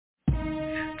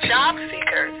Job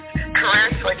seekers,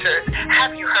 career switchers,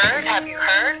 have you heard? Have you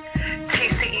heard?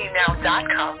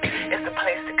 TCEnow.com is the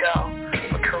place to go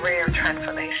for career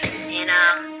transformation.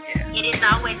 And it is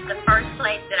always the first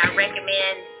place that I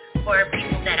recommend for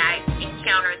people that I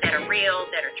encounter that are real,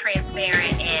 that are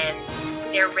transparent,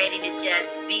 and they're ready to just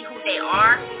be who they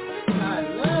are. I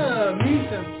love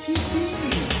me some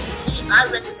TCE. I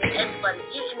recommend everybody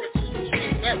get in the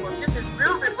TCE network. This is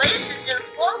real relationships,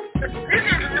 folks. This is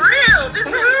real. This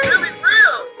is really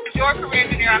real. As your career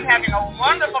engineer, I'm having a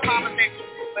wonderful conversation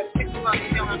with 6-month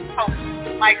skills coach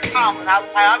Mike Tomlin. I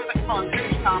was going to call him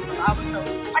Coach Tomlin.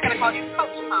 I got to call you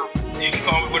Coach Tomlin. You can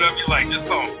call me whatever you like. Just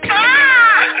call me.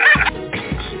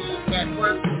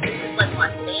 Network. This is like my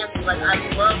family. Like, I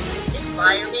love this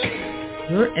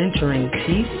environment. You're entering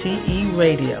TCE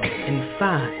Radio in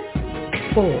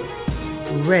 5,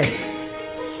 4, ready,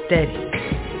 steady,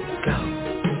 go.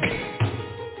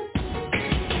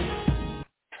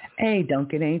 Hey, don't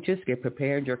get anxious. Get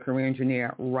prepared. Your career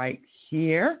engineer right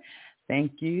here.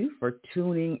 Thank you for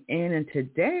tuning in. And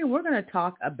today we're going to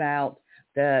talk about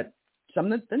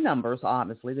some of the numbers,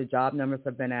 obviously. The job numbers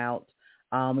have been out.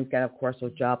 We've got, of course,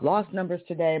 those job loss numbers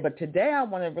today. But today I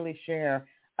want to really share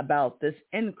about this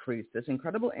increase, this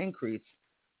incredible increase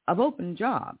of open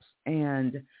jobs.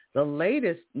 And the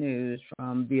latest news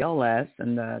from BLS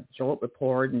and the JOLT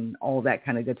report and all that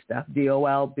kind of good stuff,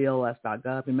 DOL,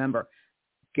 BLS.gov. Remember,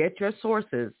 get your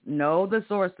sources, know the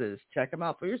sources, check them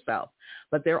out for yourself.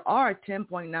 But there are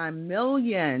 10.9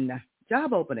 million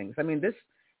job openings. I mean, this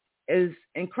is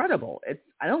incredible.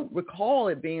 I don't recall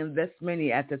it being this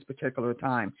many at this particular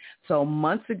time. So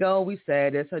months ago, we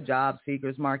said it's a job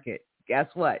seekers market. Guess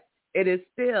what? It is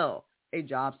still a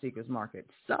job seekers market.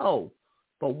 So,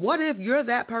 but what if you're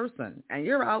that person and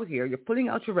you're out here, you're putting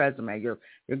out your resume, you're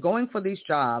going for these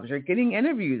jobs, you're getting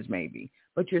interviews maybe,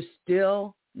 but you're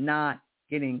still not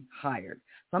getting hired.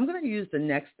 So I'm going to use the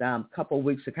next couple of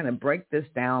weeks to kind of break this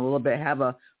down a little bit, have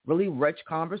a really rich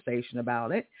conversation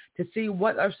about it to see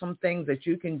what are some things that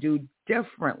you can do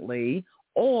differently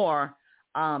or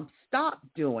stop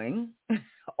doing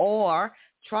or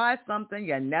try something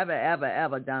you never, ever,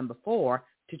 ever done before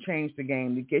to change the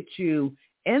game, to get you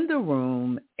in the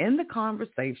room, in the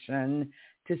conversation,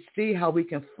 to see how we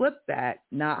can flip that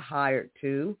not hired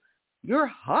to you're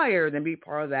hired and be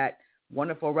part of that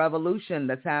wonderful revolution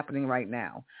that's happening right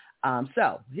now.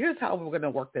 So here's how we're going to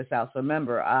work this out. So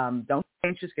remember, don't be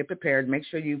anxious, get prepared. Make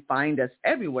sure you find us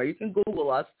everywhere. You can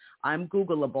Google us. I'm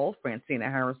Googleable,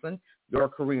 Francina Harrison, your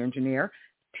career engineer,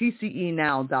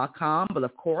 TCEnow.com. But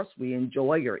of course, we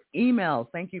enjoy your emails.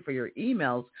 Thank you for your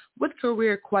emails with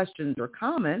career questions or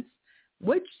comments,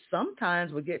 which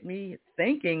sometimes would get me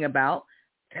thinking about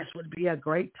this would be a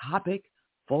great topic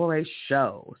for a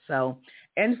show. So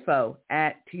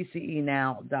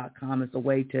info@tcenow.com is a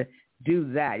way to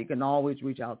do that. You can always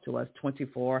reach out to us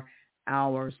 24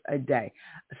 hours a day.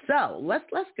 So let's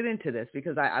get into this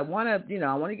because I want to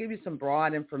give you some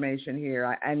broad information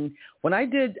here. And when I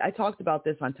talked about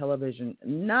this on television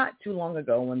not too long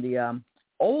ago when the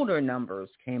older numbers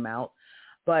came out,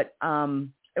 but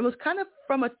it was kind of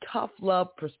from a tough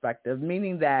love perspective,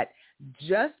 meaning that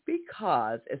just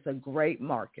because it's a great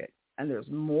market and there's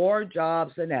more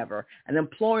jobs than ever, and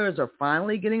employers are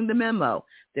finally getting the memo,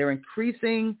 they're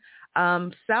increasing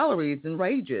salaries and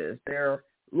wages. They're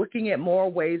looking at more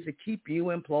ways to keep you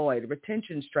employed,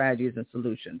 retention strategies and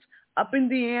solutions, upping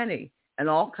the ante in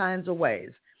all kinds of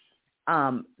ways.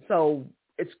 So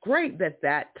it's great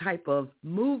that type of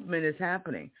movement is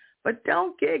happening, but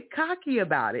don't get cocky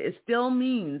about it. It still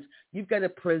means you've got to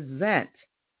present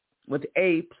with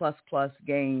A++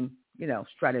 game,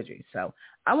 strategy. So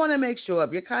I want to make sure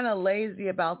if you're kind of lazy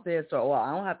about this or, well,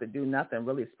 I don't have to do nothing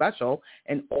really special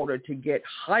in order to get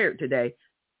hired today,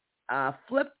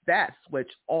 flip that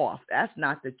switch off. That's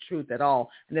not the truth at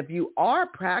all. And if you are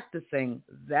practicing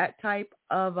that type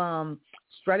of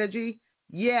strategy,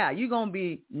 yeah, you're going to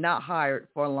be not hired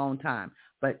for a long time.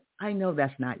 But I know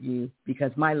that's not you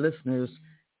because my listeners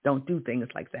don't do things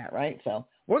like that, right? So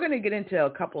we're going to get into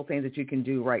a couple of things that you can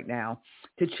do right now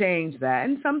to change that.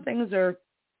 And some things are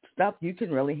stuff you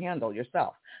can really handle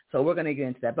yourself. So we're going to get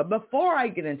into that. But before I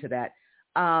get into that,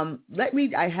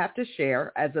 I have to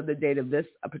share, as of the date of this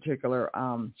particular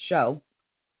show,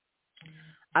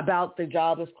 about the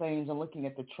jobless claims and looking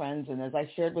at the trends. And as I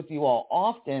shared with you all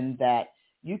often, that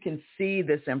you can see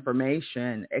this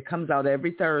information. It comes out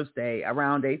every Thursday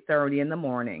around 8:30 in the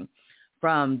morning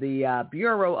from the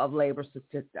Bureau of Labor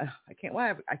Statistics. I can't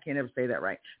ever say that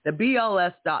right. The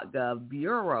BLS.gov,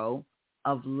 Bureau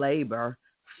of Labor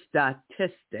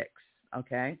Statistics,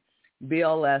 okay?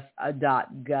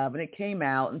 BLS.gov, and it came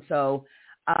out. And so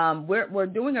We're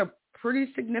doing a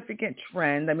pretty significant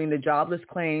trend. I mean, the jobless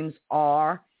claims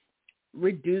are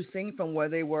reducing from where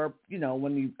they were,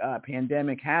 when the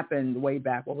pandemic happened way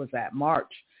back. What was that?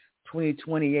 March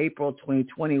 2020, April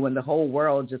 2020, when the whole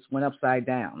world just went upside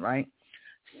down, right?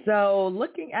 So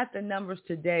looking at the numbers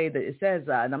today, that it says,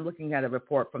 and I'm looking at a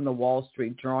report from the Wall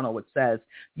Street Journal, which says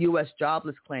U.S.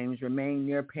 jobless claims remain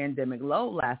near pandemic low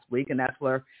last week, and that's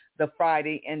where the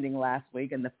Friday ending last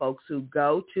week, and the folks who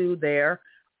go to their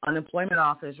unemployment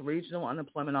office, regional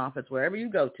unemployment office, wherever you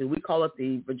go to, we call it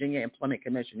the Virginia Employment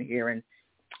Commission here in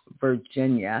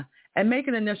Virginia, and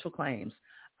making initial claims.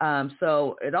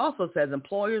 So it also says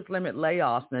employers limit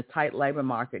layoffs in a tight labor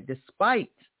market despite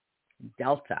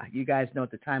Delta. You guys know at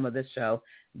the time of this show,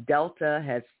 Delta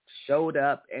has showed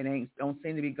up and don't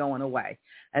seem to be going away.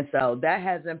 And so that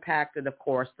has impacted, of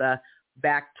course, the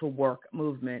back to work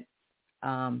movement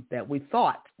that we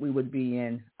thought we would be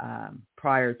in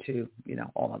prior to,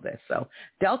 all of this. So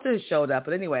Delta has showed up.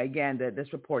 But anyway, again,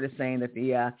 this report is saying that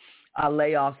the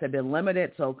layoffs have been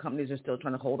limited. So companies are still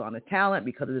trying to hold on to talent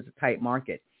because it is a tight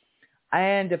market.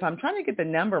 And if I'm trying to get the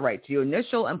number right to you,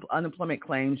 initial unemployment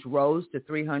claims rose to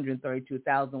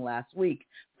 332,000 last week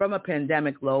from a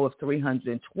pandemic low of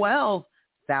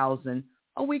 312,000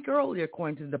 a week earlier,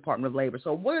 according to the Department of Labor.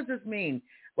 So what does this mean?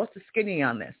 What's the skinny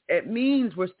on this? It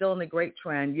means we're still in a great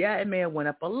trend. Yeah, it may have went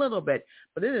up a little bit,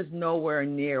 but it is nowhere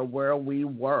near where we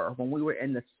were when we were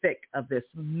in the thick of this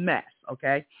mess,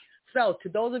 okay? So to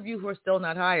those of you who are still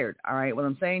not hired, all right, what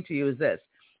I'm saying to you is this.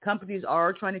 Companies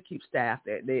are trying to keep staff.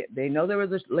 They know there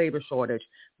is a labor shortage.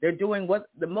 They're doing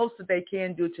the most that they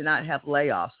can do to not have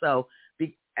layoffs. So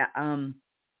that's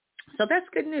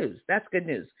good news. That's good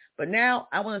news. But now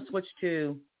I want to switch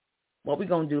to what we're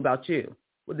going to do about you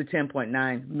with the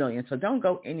 10.9 million. So don't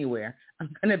go anywhere. I'm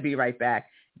going to be right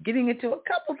back, getting into a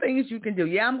couple things you can do.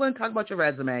 Yeah, I'm going to talk about your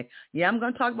resume. Yeah, I'm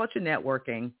going to talk about your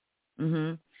networking.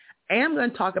 And I'm going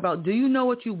to talk about, do you know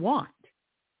what you want?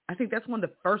 I think that's one of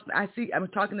the first I see. I'm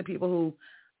talking to people who,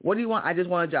 what do you want? I just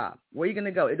want a job. Where are you going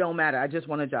to go? It don't matter. I just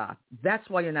want a job. That's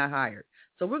why you're not hired.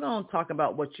 So we're going to talk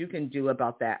about what you can do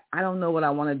about that. I don't know what I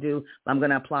want to do, but I'm going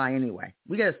to apply anyway.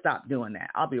 We got to stop doing that.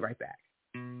 I'll be right back.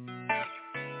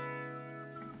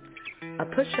 A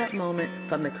push-up moment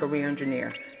from the career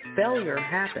engineer. Failure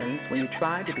happens when you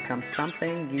try to become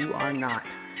something you are not.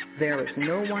 There is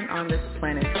no one on this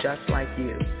planet just like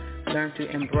you. Learn to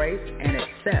embrace and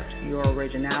accept your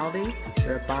originality,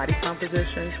 your body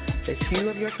composition, the hue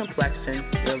of your complexion,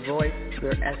 your voice,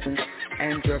 your essence,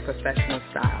 and your professional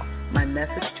style. My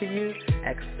message to you,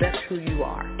 accept who you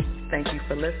are. Thank you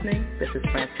for listening. This is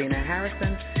Francina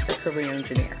Harrison, the Career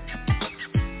Engineer.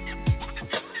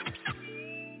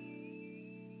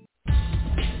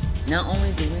 Not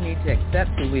only do we need to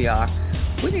accept who we are,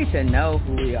 we need to know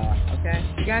who we are, okay?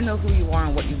 You got to know who you are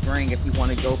and what you bring if you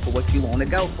want to go for what you want to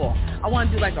go for. I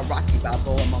want to do like a Rocky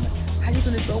Balboa moment. How you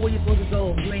going to go where you're supposed to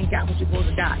go if you ain't got what you're supposed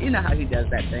to got? You know how he does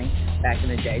that thing back in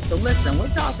the day. So listen,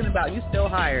 we're talking about you still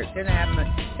hired,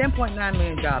 10.9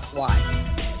 million jobs. Why?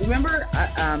 Remember,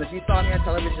 if you saw me on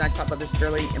television, I talked about this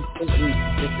really important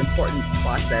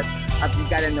process of you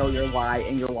got to know your why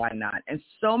and your why not. And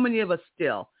so many of us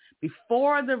still,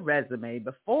 before the resume,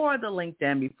 before the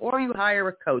LinkedIn, before you hire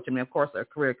a coach, I mean, of course, a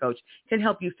career coach can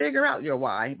help you figure out your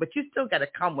why, but you still got to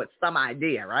come with some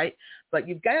idea, right? But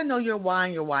you've got to know your why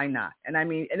and your why not. And I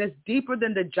mean, and it's deeper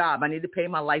than the job. I need to pay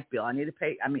my light bill.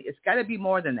 It's got to be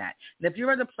more than that. And if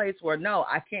you're at a place where, no,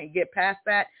 I can't get past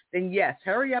that, then yes,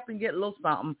 hurry up and get a little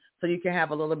something so you can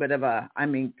have a little bit of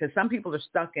because some people are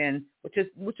stuck in,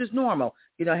 which is normal.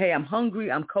 You know, hey, I'm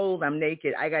hungry, I'm cold, I'm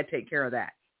naked. I got to take care of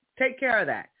that. Take care of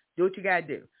that. Do what you got to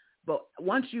do. But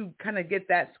once you kind of get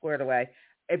that squared away,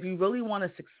 if you really want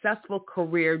a successful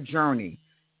career journey,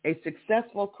 a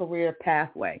successful career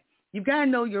pathway, you've got to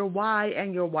know your why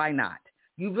and your why not.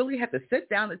 You really have to sit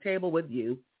down at the table with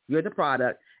you, you're the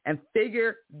product, and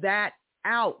figure that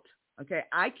out. Okay?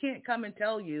 I can't come and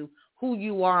tell you who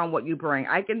you are and what you bring.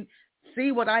 I can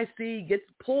see what I see,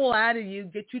 pull out of you,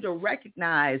 get you to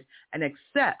recognize and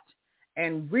accept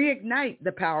and reignite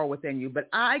the power within you. But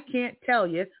I can't tell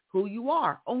you who you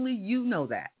are. Only you know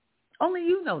that. Only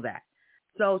you know that.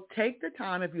 So take the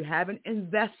time, if you haven't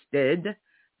invested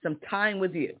some time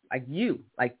with you, like you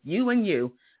and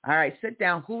you. All right, sit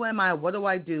down. Who am I? What do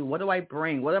I do? What do I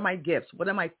bring? What are my gifts? What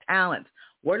are my talents?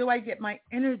 Where do I get my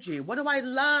energy? What do I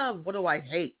love? What do I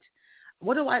hate?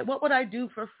 What would I do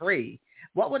for free?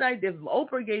 What would I do if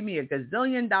Oprah gave me $1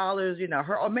 gazillion,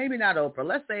 her, or maybe not Oprah,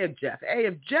 let's say if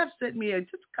Jeff sent me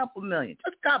just a couple million,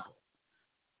 just a couple,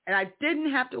 and I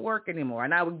didn't have to work anymore,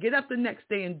 and I would get up the next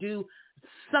day and do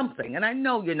something. And I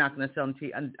know you're not going to sell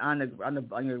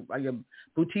on your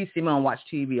Boutissimo and watch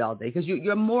TV all day, because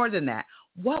you're more than that.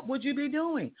 What would you be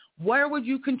doing? Where would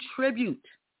you contribute?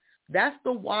 That's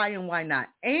the why and why not.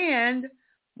 And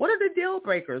what are the deal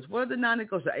breakers? What are the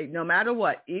non-negotiables? No matter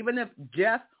what, even if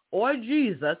Jeff or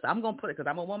Jesus, I'm going to put it because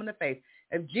I'm a woman of faith,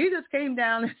 if Jesus came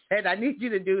down and said, I need you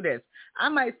to do this, I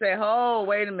might say, oh,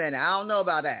 wait a minute, I don't know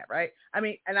about that, right? I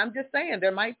mean, and I'm just saying,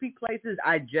 there might be places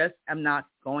I just am not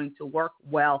going to work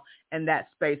well in that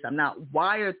space. I'm not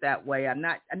wired that way.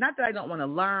 Not that I don't want to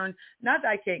learn, not that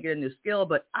I can't get a new skill,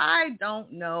 but I don't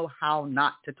know how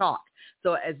not to talk.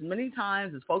 So as many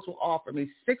times as folks will offer me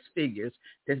 6 figures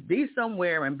to be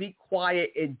somewhere and be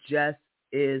quiet, it just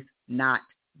is not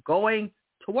going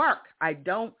to work. I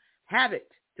don't have it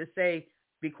to say,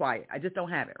 be quiet. I just don't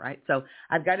have it, right? So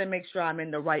I've got to make sure I'm in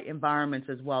the right environments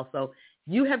as well. So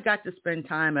you have got to spend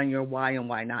time on your why and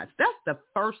why nots. That's the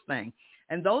first thing.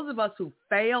 And those of us who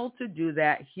fail to do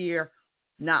that here,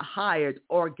 not hired,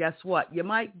 or guess what? You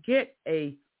might get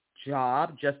a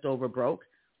job just over broke,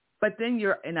 but then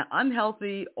you're in an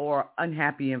unhealthy or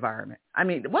unhappy environment. I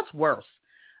mean, what's worse?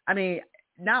 I mean,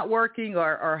 not working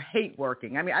or hate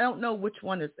working. I mean, I don't know which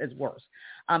one is worse.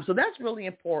 So that's really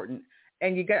important.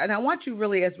 And I want you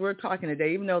really, as we're talking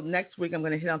today, even though next week I'm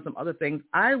going to hit on some other things,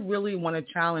 I really want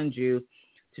to challenge you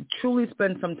to truly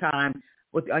spend some time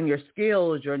on your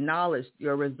skills, your knowledge,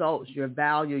 your results, your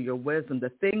value, your wisdom, the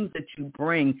things that you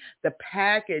bring, the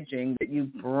packaging that you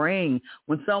bring.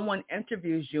 When someone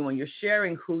interviews you and you're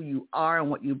sharing who you are and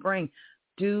what you bring,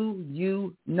 do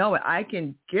you know it? I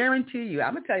can guarantee you.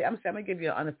 I'm going to tell you, I'm going to give you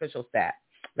an unofficial stat.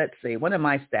 Let's see. One of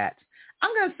my stats.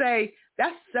 I'm going to say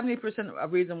that's 70% of a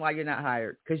reason why you're not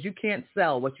hired, because you can't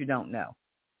sell what you don't know.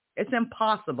 It's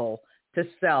impossible to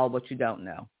sell what you don't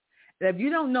know. And if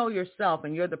you don't know yourself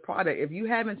and you're the product, if you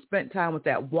haven't spent time with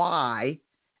that why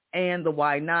and the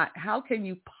why not, how can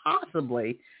you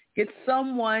possibly get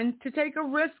someone to take a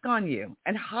risk on you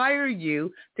and hire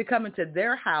you to come into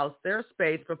their house, their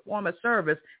space, perform a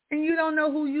service, and you don't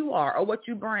know who you are or what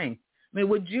you bring? I mean,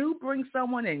 would you bring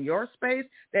someone in your space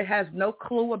that has no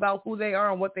clue about who they are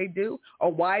and what they do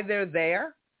or why they're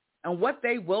there and what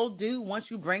they will do once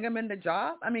you bring them in the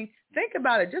job? I mean, think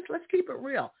about it. Just let's keep it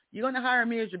real. You're going to hire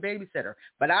me as your babysitter,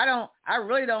 but I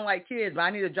really don't like kids, but I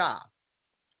need a job.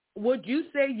 Would you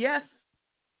say yes?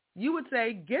 You would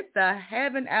say, get the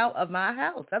heaven out of my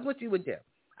house. That's what you would do.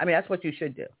 I mean, that's what you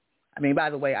should do. I mean, by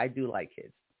the way, I do like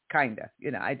kids. Kind of.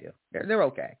 You know, I do. They're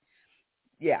okay.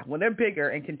 Yeah, when they're bigger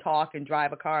and can talk and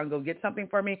drive a car and go get something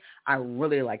for me, I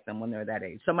really like them when they're that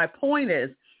age. So my point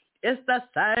is, it's the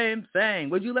same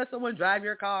thing. Would you let someone drive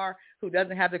your car who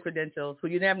doesn't have the credentials, who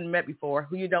you haven't met before,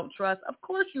 who you don't trust? Of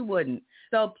course you wouldn't.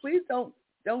 So please don't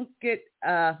get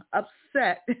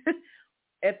upset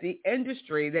at the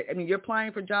industry. You're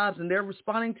applying for jobs and they're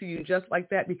responding to you just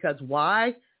like that, because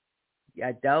why?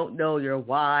 You don't know your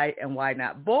why and why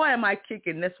not. Boy, am I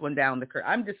kicking this one down the curve.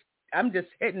 I'm just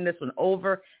hitting this one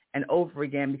over and over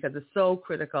again because it's so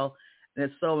critical and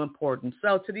it's so important.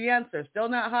 So to the answer, still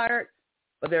not hired,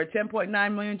 but there are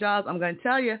 10.9 million jobs. I'm going to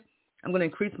tell you, I'm going to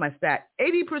increase my stat.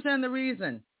 80% of the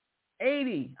reason,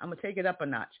 80, I'm going to take it up a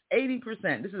notch.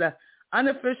 80%. This is an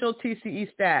unofficial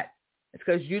TCE stat. It's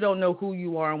because you don't know who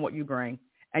you are and what you bring,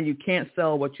 and you can't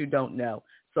sell what you don't know.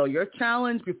 So your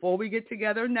challenge before we get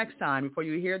together next time, before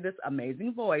you hear this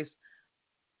amazing voice,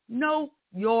 know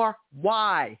your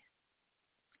why.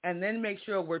 And then make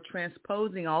sure we're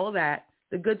transposing all of that,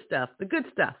 the good stuff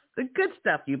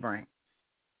you bring,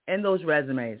 and those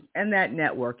resumes, and that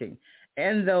networking,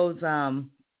 and those,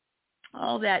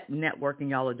 all that networking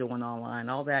y'all are doing online,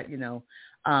 all that,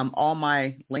 all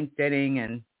my LinkedIning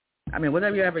and,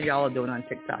 whatever y'all are doing on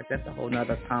TikTok, that's a whole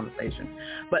nother conversation.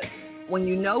 But when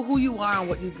you know who you are and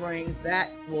what you bring,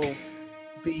 that will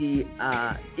be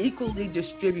equally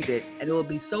distributed, and it will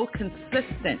be so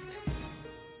consistent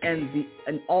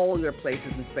in all your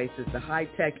places and spaces, the high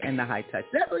tech and the high touch.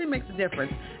 That really makes a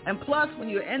difference. And plus, when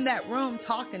you're in that room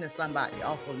talking to somebody,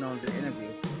 also known as an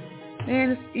interview, man,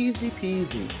 it's easy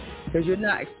peasy, because you're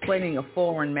not explaining a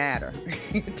foreign matter.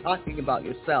 You're talking about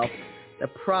yourself, the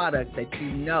product that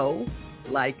you know,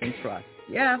 like, and trust.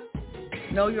 Yeah,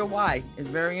 know your why is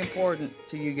very important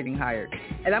to you getting hired.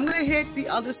 And I'm going to hit the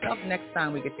other stuff next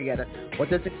time we get together. What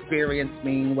does experience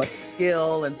mean? What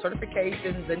skill and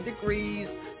certifications and degrees?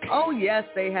 Oh, yes,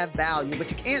 they have value, but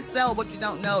you can't sell what you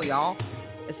don't know, y'all.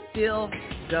 It still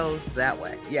goes that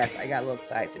way. Yes, I got a little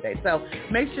excited today. So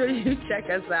make sure you check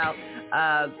us out,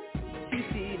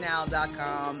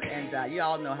 tcenow.com, and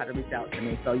y'all know how to reach out to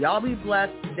me. So y'all be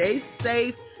blessed, stay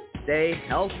safe, stay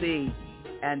healthy,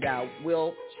 and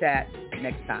we'll chat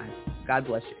next time. God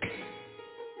bless you.